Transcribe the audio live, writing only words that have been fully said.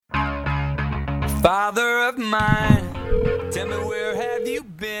Father of mine, tell me where have you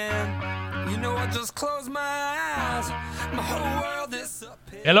been? You know I just closed my eyes. My whole world is up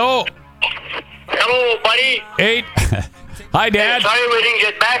here. Hello. Hello, buddy. Hey. Hi, Dad. Sorry we didn't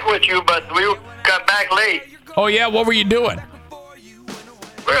get back with you, but we got back late. Oh, yeah? What were you doing?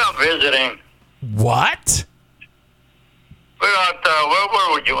 We're out visiting. What? We're out,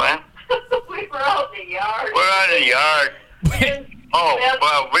 where were you, man? We were out in the yard. We're out in the yard. Oh,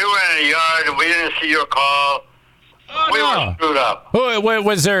 well, we were in the yard and we didn't see your call. We were screwed up.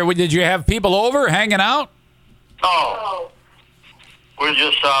 Was there? Did you have people over hanging out? Oh. We're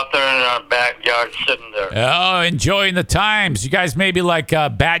just out there in our backyard sitting there. Oh, enjoying the times. You guys maybe like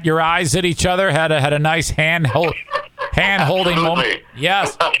bat your eyes at each other. Had a nice hand holding moment.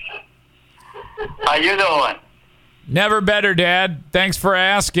 Yes. How you doing? Never better, Dad. Thanks for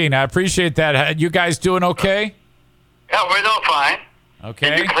asking. I appreciate that. You guys doing okay? Yeah, we're doing fine. Okay.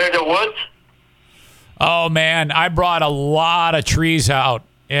 Did you clear the woods? Oh, man, I brought a lot of trees out.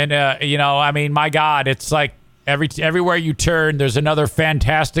 And, I mean, my God, it's like everywhere you turn, there's another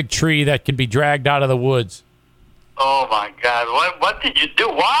fantastic tree that can be dragged out of the woods. Oh, my God. What did you do?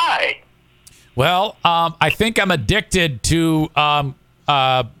 Why? Well, I think I'm addicted to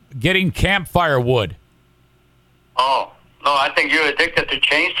getting campfire wood. Oh, no, I think you're addicted to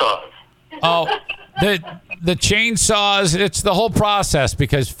chainsaws. Oh, the chainsaws, it's the whole process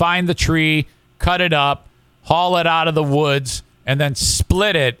because find the tree, cut it up, haul it out of the woods, and then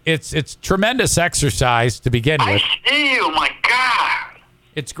split it. It's tremendous exercise to begin with. I see you, my God.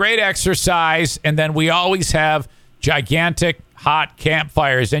 It's great exercise, and then we always have gigantic hot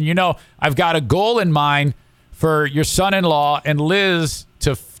campfires. And, I've got a goal in mind for your son-in-law and Liz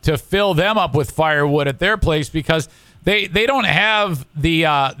to fill them up with firewood at their place because they don't have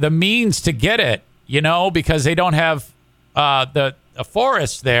the means to get it, because they don't have the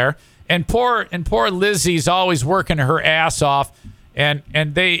forest there. And poor Lizzie's always working her ass off, and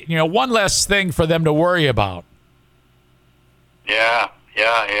they one less thing for them to worry about. Yeah.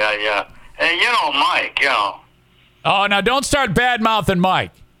 And Mike, Oh, now don't start bad-mouthing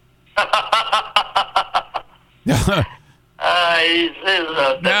Mike. He's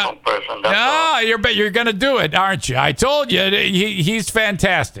a different person. You're gonna do it, aren't you? I told you he's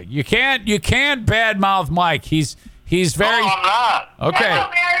fantastic. You can't badmouth Mike. He's very. No, I'm not. Okay.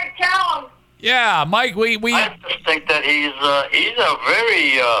 Tell him. Yeah, Mike. We. I just think that he's a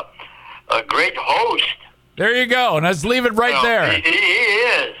very a great host. There you go. And let's leave it right there. He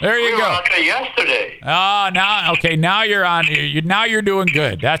is. There you we go. Were out there yesterday. Now you're on. Now you're doing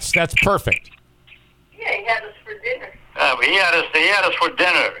good. That's perfect. Yeah, he had us for dinner. He had us for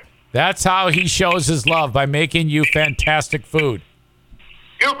dinner. That's how he shows his love, by making you fantastic food.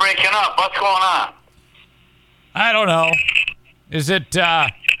 You're breaking up. What's going on? I don't know. Is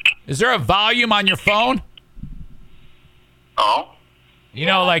there a volume on your phone? Oh.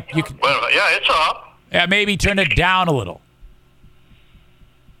 Like you can. Well, yeah, it's up. Yeah, maybe turn it down a little.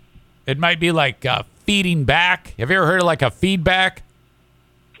 It might be like feeding back. Have you ever heard of like a feedback?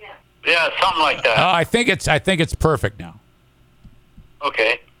 Yeah, something like that. I think it's perfect now.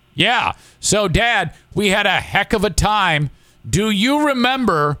 Okay. Yeah. So, Dad, we had a heck of a time. Do you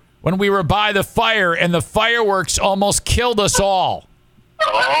remember when we were by the fire and the fireworks almost killed us all?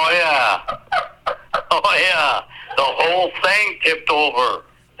 Oh yeah. The whole thing tipped over.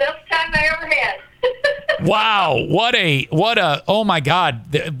 Best time I ever had. Wow. What a, oh my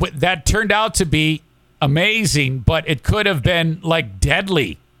God. That turned out to be amazing, but it could have been like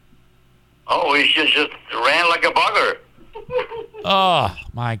deadly. Oh, he just ran like a bugger. Oh,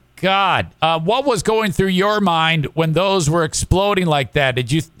 my God. What was going through your mind when those were exploding like that?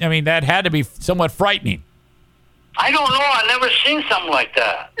 That had to be somewhat frightening. I don't know. I've never seen something like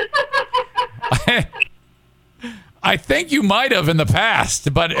that. I think you might have in the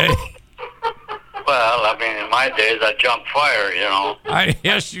past, but... Well, in my days, I jumped fire,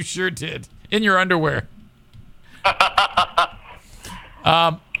 Yes, you sure did. In your underwear.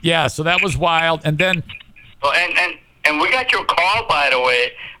 Yeah, so that was wild. And then... Well, and we got your call, by the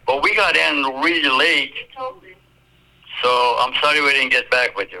way, but we got in really late. So I'm sorry we didn't get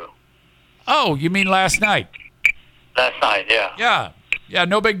back with you. Oh, you mean last night? Last night, yeah. Yeah,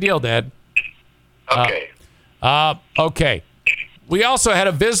 no big deal, Dad. Okay. Okay. We also had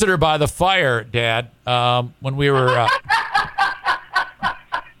a visitor by the fire, Dad, when we were...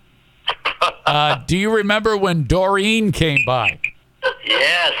 do you remember when Doreen came by?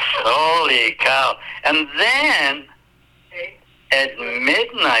 Yes, holy cow. And then, at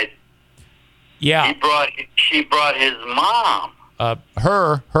midnight, yeah, she brought his mom.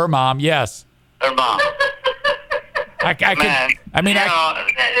 Her mom, yes. Her mom. It's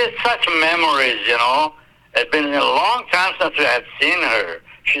such memories, you know. It's been a long time since I had seen her.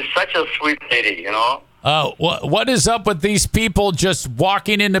 She's such a sweet lady, you know. Oh, what is up with these people just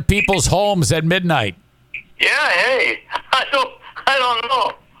walking into people's homes at midnight? Yeah, hey, I don't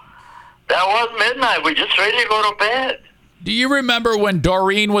know. That was midnight. We just ready to go to bed. Do you remember when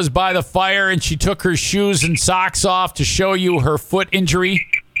Doreen was by the fire and she took her shoes and socks off to show you her foot injury?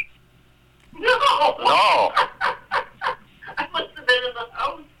 No. I must have been in the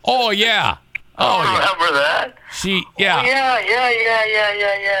house. Oh, yeah. I remember that. Yeah. Oh,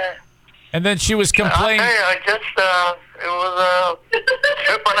 yeah. And then she was complaining. I'll tell you, it was a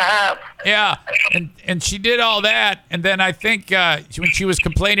trip and a half. Yeah, and she did all that, and then I think when she was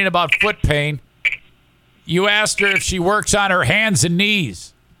complaining about foot pain, you asked her if she works on her hands and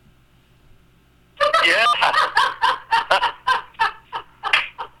knees. Yeah.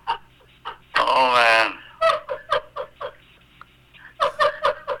 Oh, man.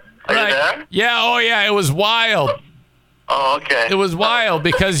 Are you there? Yeah, oh yeah, it was wild. Oh, okay. It was wild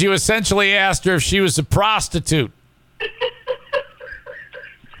because you essentially asked her if she was a prostitute.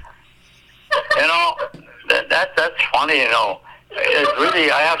 You know, that's funny, you know. It's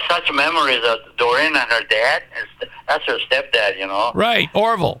really, I have such memories of Doreen and her dad. That's her stepdad, you know. Right,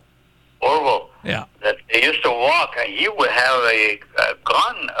 Orville. Orville. Yeah. That they used to walk, and he would have a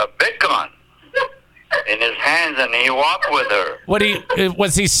gun, a big gun, in his hands, and he walked with her.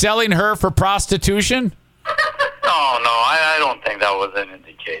 Was he selling her for prostitution? No, I don't think that was an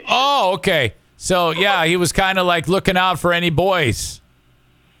indication. Oh, okay. So yeah, he was kind of like looking out for any boys.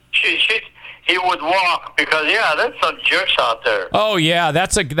 He would walk because there's some jerks out there. Oh yeah,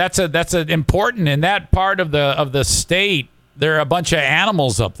 that's a important in that part of the state. There are a bunch of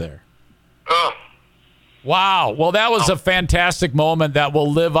animals up there. Ugh. Wow. Well, that was a fantastic moment that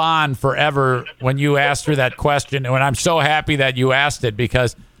will live on forever when you asked her that question. And I'm so happy that you asked it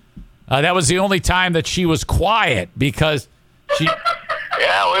because that was the only time that she was quiet because she.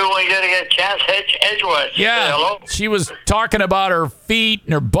 Yeah, we wouldn't get a chance edgewise. Yeah, hello? she was talking about her feet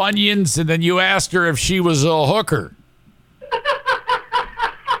and her bunions, and then you asked her if she was a hooker.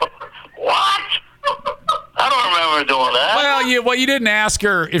 What? I don't remember doing that. Well, you didn't ask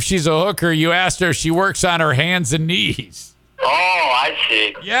her if she's a hooker. You asked her if she works on her hands and knees. Oh, I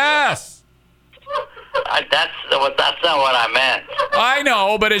see. Yes. That's not what I meant. I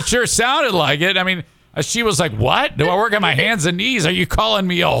know, but it sure sounded like it. I mean, she was like, "What? Do I work on my hands and knees? Are you calling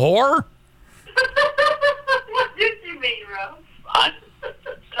me a whore?" What did you mean, Rose?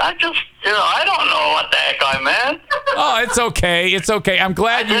 I just, I don't know what the heck I meant. Oh, it's okay. It's okay. I'm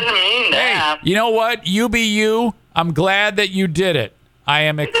glad you didn't mean that. Hey, you know what? You be you. I'm glad that you did it. I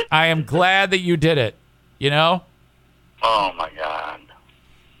am glad that you did it. You know? Oh my God.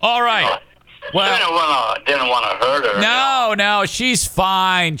 All right. Well, didn't want to hurt her. No, she's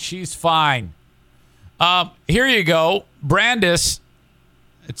fine. She's fine. Here you go. Brandis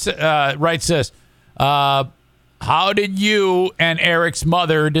writes this. How did you and Eric's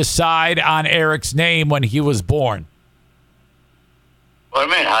mother decide on Eric's name when he was born? What do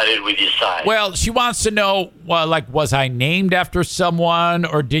you mean, how did we decide? Well, she wants to know, was I named after someone,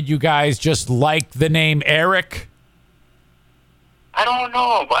 or did you guys just like the name Eric? I don't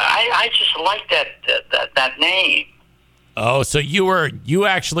know, but I just like that name. Oh, so you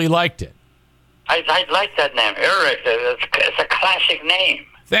actually liked it? I like that name, Eric. It's a classic name.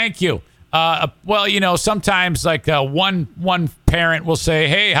 Thank you. Well, sometimes like one parent will say,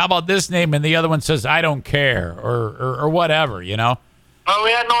 "Hey, how about this name?" and the other one says, "I don't care," or whatever. Well,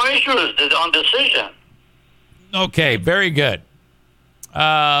 we had no issues on decision. Okay, very good.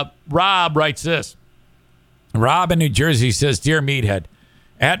 Rob writes this. Rob in New Jersey says, "Dear Meathead,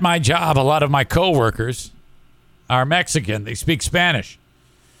 at my job, a lot of my coworkers are Mexican. They speak Spanish.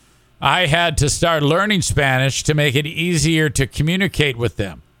 I had to start learning Spanish to make it easier to communicate with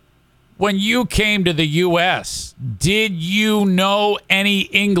them. When you came to the U.S., did you know any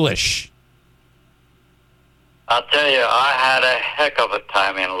English?" I'll tell you, I had a heck of a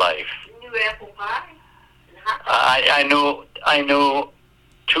time in life. You knew apple pie? I knew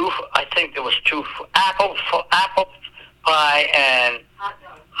two. I think there was two apple pie and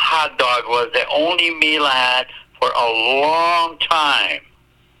hot dog was the only meal I had for a long time.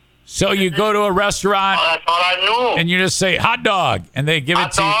 So you go to a restaurant, that's all I knew. And you just say hot dog, and they give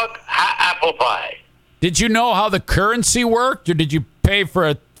it to you. Hot dog, apple pie. Did you know how the currency worked, or did you pay for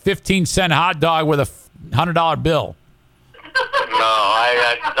a 15-cent hot dog with a $100 bill? No,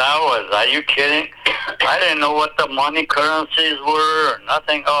 are you kidding? I didn't know what the money currencies were or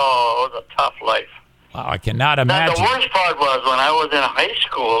nothing. Oh, it was a tough life. Wow, I cannot imagine. Now, the worst part was when I was in high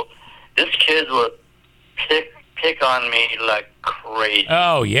school, this kid would pick on me like crazy.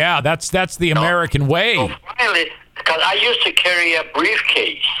 Oh, yeah. That's the American way. So finally, because I used to carry a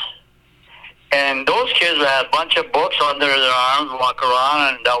briefcase. And those kids had a bunch of books under their arms, walk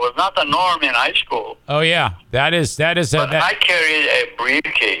around, and that was not the norm in high school. Oh, yeah. That is. But I carried a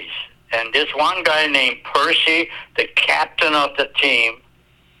briefcase. And this one guy named Percy, the captain of the team,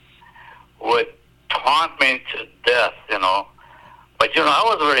 would taunt me to death, you know. But, you know, I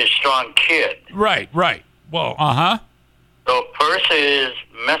was a very strong kid. Right. Well, uh-huh. So Percy is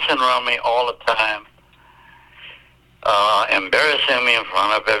messing around me all the time, embarrassing me in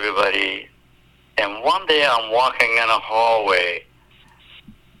front of everybody. And one day I'm walking in a hallway,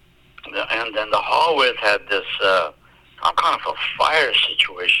 and then the hallways had this some kind of a fire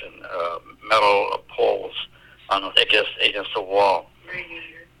situation, metal poles against the wall.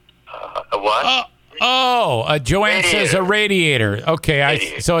 Radiator. A what? Joanne Radiator. says a radiator. Okay,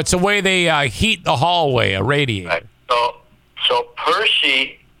 Radiator. so it's a way they heat the hallway, a radiator. Right. So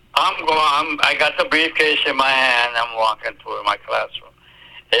Percy, I got the briefcase in my hand. I'm walking through my classroom.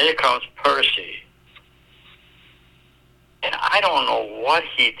 Here comes Percy. And I don't know what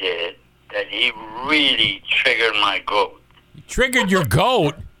he did that he really triggered my goat. Triggered your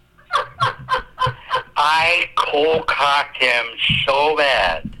goat? I cold-cocked him so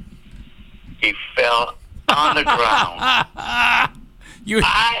bad, he fell on the ground. I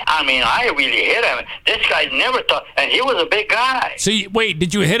really hit him. This guy never thought, and he was a big guy. So, wait,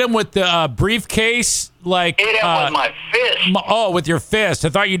 did you hit him with the briefcase? Like, Hit him with my fist. With your fist. I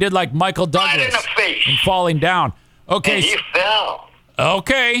thought you did like Michael Douglas. Right in the face. And falling down. Okay. And he fell.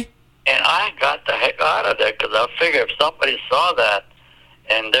 Okay. And I got the heck out of there because I figured if somebody saw that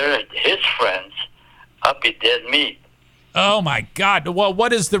and they're his friends, I'd be dead meat. Oh, my God. Well, what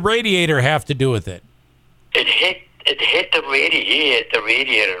does the radiator have to do with it? It hit the radiator. He hit the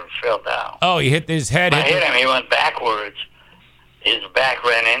radiator and fell down. Oh, he hit his head. I hit him. He went backwards. His back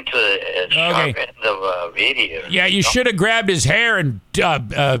ran into the sharp end of radiator. Yeah, you should have grabbed his hair and,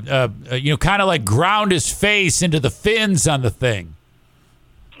 kind of like ground his face into the fins on the thing.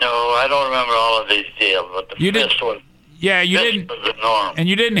 No, I don't remember all of these deals, but the fist was. Yeah, you fist didn't. was the norm. And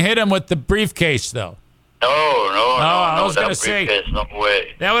you didn't hit him with the briefcase, though. No. I was gonna say, no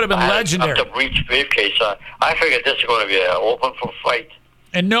way. That would have been legendary. I had the briefcase on. I figured this is going to be open for fight.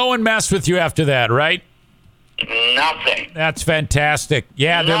 And no one messed with you after that, right? Nothing. That's fantastic.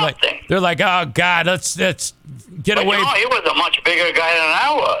 Yeah, they're like, oh God, let's get away. You know, he was a much bigger guy than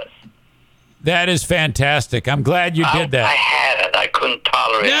I was. That is fantastic. I'm glad you did that. I had it. I couldn't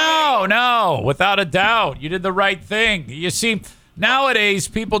tolerate it. No, without a doubt, you did the right thing. You see, nowadays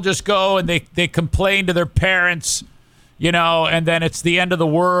people just go and they complain to their parents, and then it's the end of the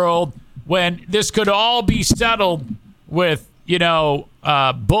world. When this could all be settled with,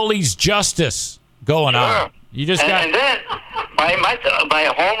 bullies justice going on. You just got. And then my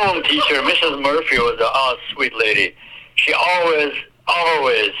homeroom teacher, Mrs. Murphy, was a sweet lady. She always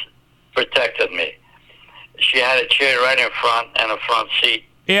protected me. She had a chair right in front and a front seat.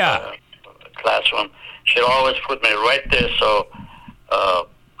 Yeah. Classroom. She'd always put me right there, so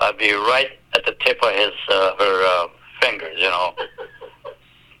I'd be right at the tip of her fingers,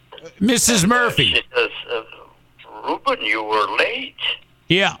 Mrs. Murphy. She says, "Ruben, you were late."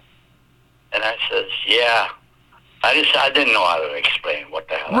 Yeah. And I says, "Yeah." I didn't know how to explain what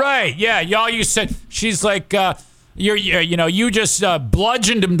the hell. Right. Yeah. Y'all, you said, she's like, you just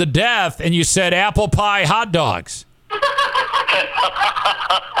bludgeoned him to death, and you said apple pie hot dogs. Oh,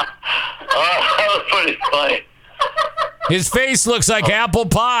 that was pretty funny. His face looks like apple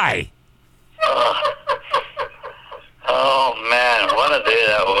pie. Oh man, what a day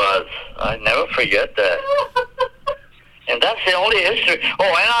that was! I never forget that. And that's the only history. Oh,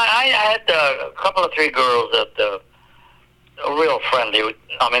 and I had a couple of 3 girls that real friendly.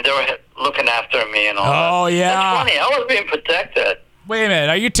 I mean, they were looking after me and all that. Oh, yeah. That's funny. I was being protected. Wait a minute.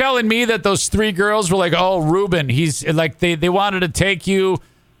 Are you telling me that those 3 girls were like, oh, Ruben, he's like, they wanted to take you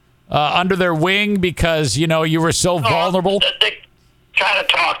under their wing because, you were so vulnerable? They tried to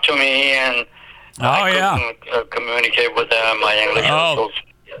talk to me, and I couldn't communicate with them. My English was so...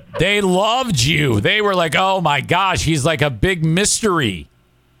 They loved you. They were like, oh, my gosh, he's like a big mystery.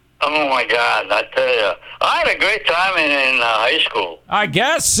 Oh, my God. I tell you. I had a great time in high school. I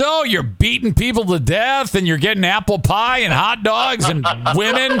guess so. You're beating people to death, and you're getting apple pie and hot dogs and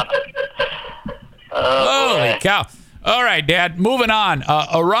women. Holy cow. All right, Dad, moving on.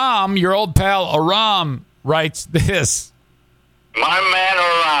 Aram, your old pal Aram, writes this. My man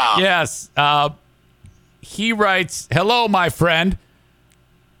Aram. Yes. He writes, hello, my friend.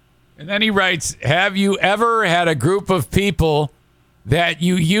 And then he writes, have you ever had a group of people that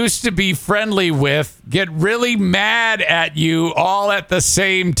you used to be friendly with get really mad at you all at the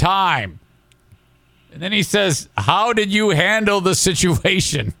same time. And then he says, how did you handle the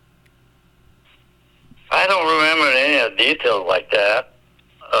situation? I don't remember any of the details like that.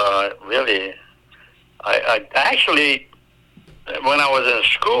 Really. I actually, when I was in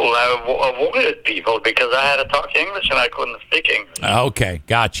school, I avoided people because I had to talk English and I couldn't speak English. Okay,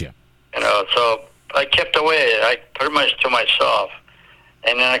 gotcha. So I kept away, pretty much to myself.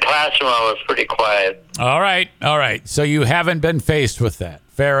 And in the classroom, I was pretty quiet. All right. So you haven't been faced with that.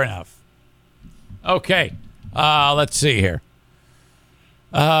 Fair enough. Okay. Let's see here.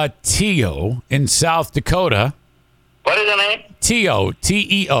 Teo in South Dakota. What is the name? Teo,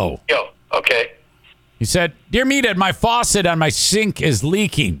 T-E-O. Yo, okay. He said, Dear Meathead, my faucet on my sink is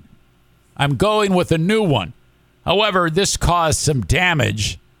leaking. I'm going with a new one. However, this caused some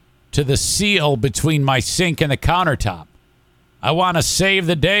damage to the seal between my sink and the countertop. I want to save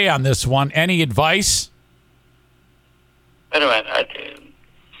the day on this one. Any advice? Wait a minute.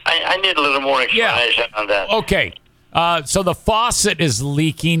 I need a little more explanation on that. Okay. So the faucet is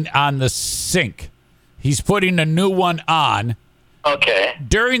leaking on the sink. He's putting a new one on. Okay.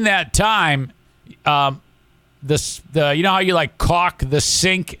 During that time, the you know how you like caulk the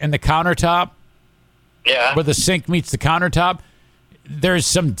sink and the countertop? Yeah. Where the sink meets the countertop? There's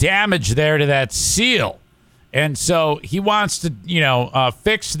some damage there to that seal. And so he wants to,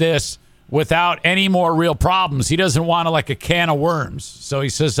 fix this without any more real problems. He doesn't want like a can of worms. So he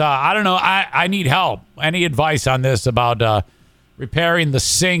says, I don't know. I need help. Any advice on this about repairing the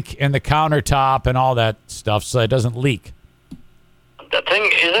sink and the countertop and all that stuff so it doesn't leak? The thing,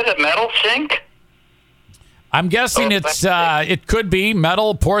 is it a metal sink? I'm guessing it could be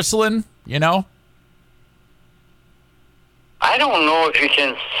metal, porcelain, I don't know if you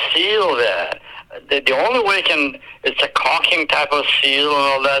can seal that. The only way it's a caulking type of seal and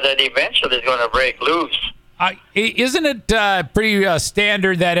all that eventually is going to break loose. Isn't it pretty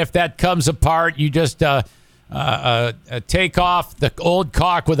standard that if that comes apart, you just take off the old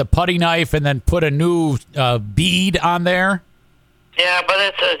caulk with a putty knife and then put a new bead on there? Yeah, but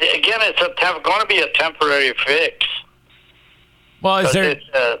it's going to be a temporary fix. Well, is there?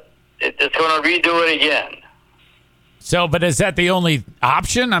 It's going to redo it again. So, but is that the only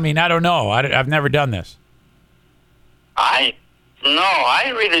option? I mean, I don't know. I've never done this. I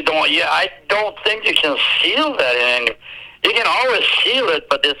really don't. Yeah, I don't think you can seal that. You can always seal it,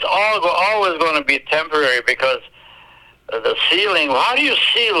 but it's always going to be temporary because the sealing. How do you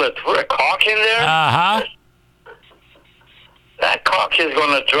seal it? Put a caulk in there. That caulk is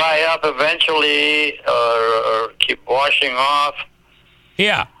going to dry up eventually, or keep washing off.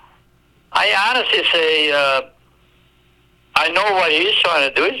 Yeah. I honestly say. I know what he's trying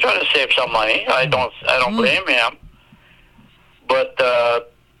to do. He's trying to save some money. I don't blame him. But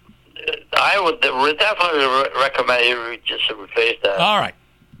I would definitely recommend you just replace that. All right.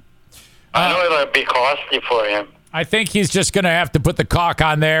 I know it'll be costly for him. I think he's just going to have to put the caulk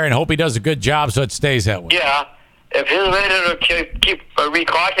on there and hope he does a good job so it stays that way. Yeah. If he's ready to keep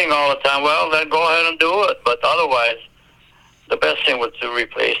recaulking all the time, well, then go ahead and do it. But otherwise, the best thing was to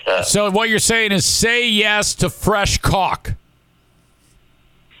replace that. So what you're saying is say yes to fresh caulk.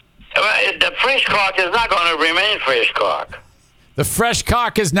 The fresh caulk is not going to remain fresh caulk. The fresh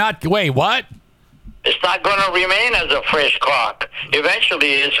caulk is not... Wait, what? It's not going to remain as a fresh caulk.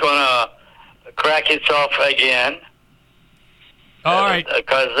 Eventually, it's going to crack itself again. All right.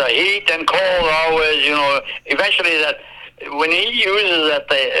 Because heat and cold always, eventually when he uses that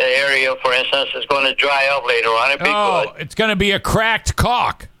area, for instance, it's going to dry up later on. It'll be good. It's going to be a cracked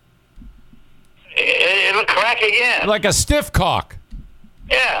caulk. It'll crack again. Like a stiff caulk.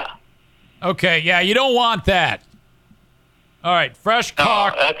 Yeah. Okay, yeah, you don't want that. All right, fresh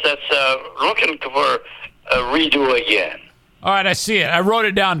caulk. No, that's looking for a redo again. All right, I see it. I wrote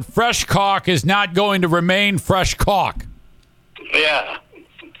it down. Fresh caulk is not going to remain fresh caulk. Yeah.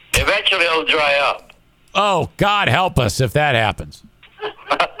 Eventually it'll dry up. Oh, God help us if that happens.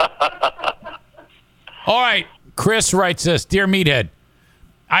 All right, Chris writes this. Dear Meathead,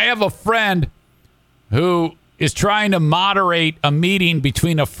 I have a friend who is trying to moderate a meeting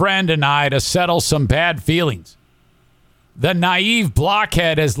between a friend and I to settle some bad feelings. The naive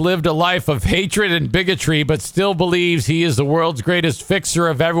blockhead has lived a life of hatred and bigotry, but still believes he is the world's greatest fixer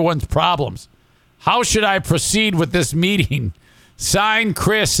of everyone's problems. How should I proceed with this meeting? Signed,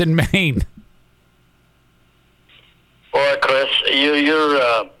 Chris in Maine. Boy, Chris,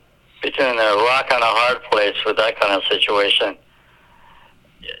 you're between a rock and a hard place with that kind of situation.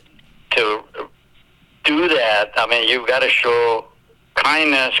 To do that, I mean, you've got to show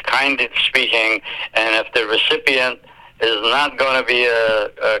kindness, kind speaking, and if the recipient is not going to be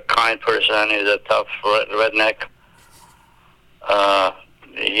a kind person. He's a tough redneck.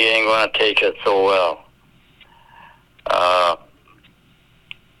 He ain't going to take it so well.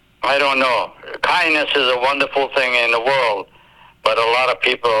 I don't know. Kindness is a wonderful thing in the world, but a lot of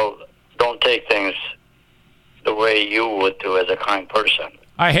people don't take things the way you would do as a kind person.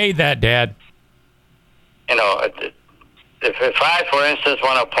 I hate that, Dad. You know, if I, for instance,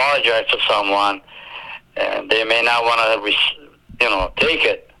 want to apologize to someone, and they may not want to, take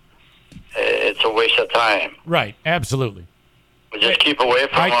it, it's a waste of time. Right, absolutely. We just keep away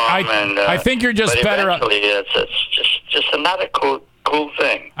from them. I think you're just better off. It's just another cool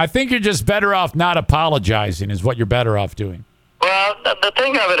thing. I think you're just better off not apologizing is what you're better off doing. Well, the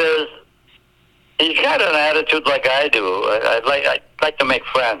thing of it is, he's got an attitude like I do. I like to make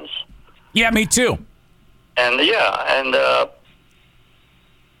friends. Yeah, me too. And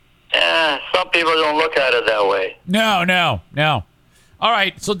some people don't look at it that way. No. All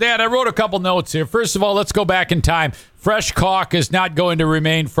right, so Dad, I wrote a couple notes here. First of all, let's go back in time. Fresh caulk is not going to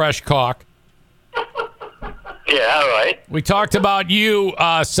remain fresh caulk. Yeah, all right. We talked about you.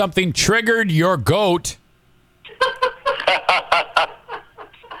 Something triggered your goat.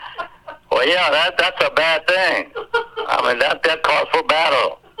 Well, yeah, that's a bad thing. I mean, that calls for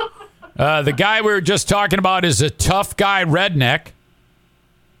battle. The guy we were just talking about is a tough guy redneck.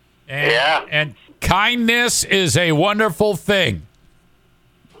 And kindness is a wonderful thing.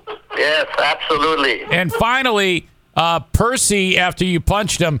 Yes, absolutely. And finally, Percy, after you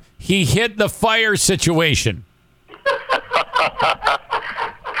punched him, he hit the fire situation.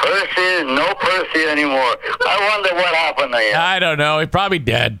 Percy, no Percy anymore. I wonder what happened to him. I don't know. He's probably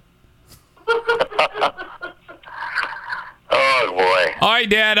dead. Oh, boy. All right,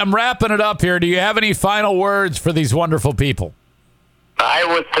 Dad, I'm wrapping it up here. Do you have any final words for these wonderful people? I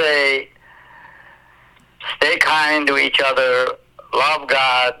would say stay kind to each other, love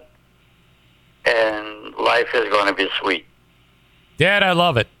God, and life is going to be sweet. Dad, I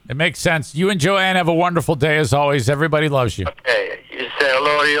love it. It makes sense. You and Joanne have a wonderful day as always. Everybody loves you. Okay. You say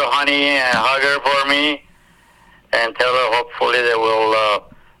hello to your honey and hug her for me, and tell her hopefully that we'll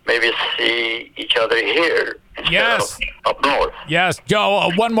maybe see each other here instead of up north. Yes.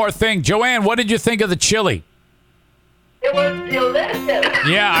 Joe, one more thing. Joanne, what did you think of the chili? It was delicious.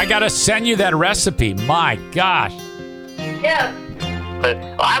 Yeah, I got to send you that recipe. My gosh. Yes. But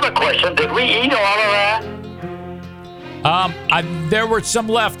I have a question. Did we eat all of that? There were some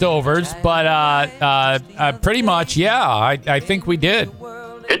leftovers, but pretty much, yeah, I think we did.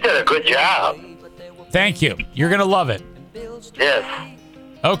 You did a good job. Thank you. You're going to love it. Yes.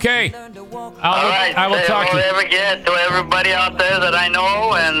 Okay. All right. I will talk to you. Again to everybody out there that I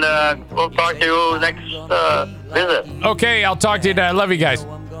know, and we'll talk to you next visit. Okay, I'll talk to you, Dad. Love you guys.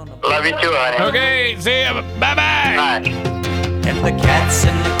 Love you too, honey. Okay, see you. Bye-bye. Bye. And the cat's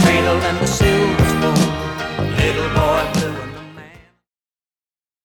in the cradle and the silver spoon. Little boy